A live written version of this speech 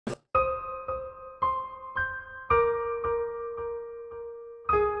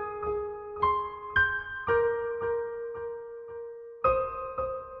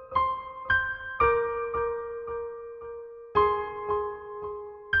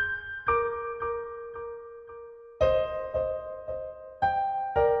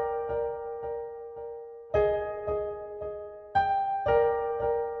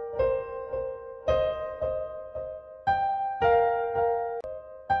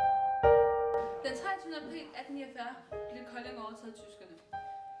april 1849 blev Kolding overtaget af tyskerne.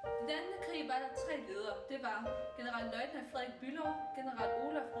 I denne krig var der 3 ledere. Det var generalløjtnant Frederik Bülow, general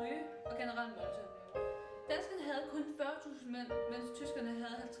Olaf Rye og general Moltke. Danskerne havde kun 40.000 mænd, mens tyskerne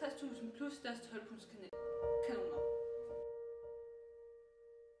havde 50.000 plus deres 12-punds kanoner.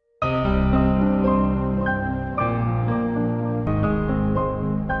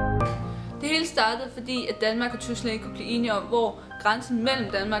 Det hele startede, fordi at Danmark og Tyskland ikke kunne blive enige om, hvor grænsen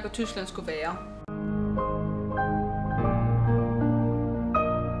mellem Danmark og Tyskland skulle være.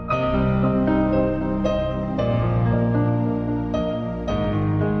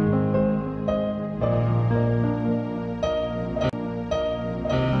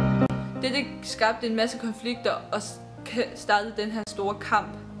 Dette skabte en masse konflikter og startede den her store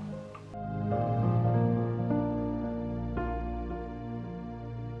kamp.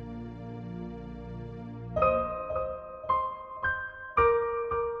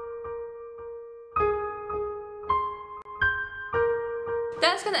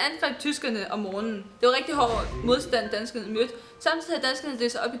 Danskerne angreb tyskerne om morgenen. Det var rigtig hård modstand, danskerne mødte. Samtidig havde danskerne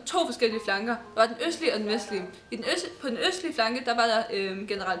delt sig op i 2 forskellige flanker. Der var den østlige og den vestlige. På den østlige flanke der var der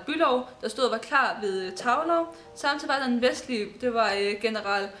general Bülow, der stod og var klar ved Tavlov. Samtidig var der den vestlige, det var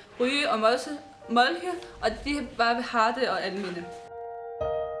general Rye og Moltke, og de var ved Harde og Alminde.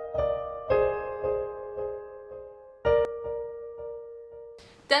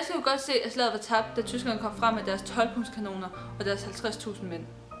 Danskerne kunne godt se, at slaget var tabt, da tyskerne kom frem med deres 12-punds kanoner og deres 50.000 mænd.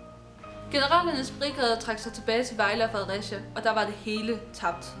 Generalernes brigader trak sig tilbage til Vejle og Fredericia, og der var det hele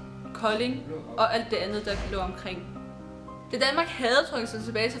tabt. Kolding og alt det andet, der lå omkring. Da Danmark havde trukket sig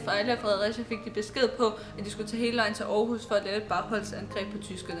tilbage til Vejle og Fredericia, fik de besked på, at de skulle tage hele vejen til Aarhus for at lave et bagholdsangreb på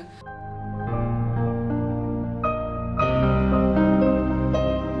tyskerne.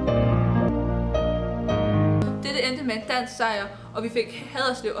 Dette endte med en dansk sejr, og vi fik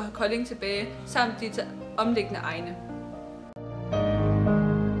Haderslev og Kolding tilbage, samt de omliggende egne.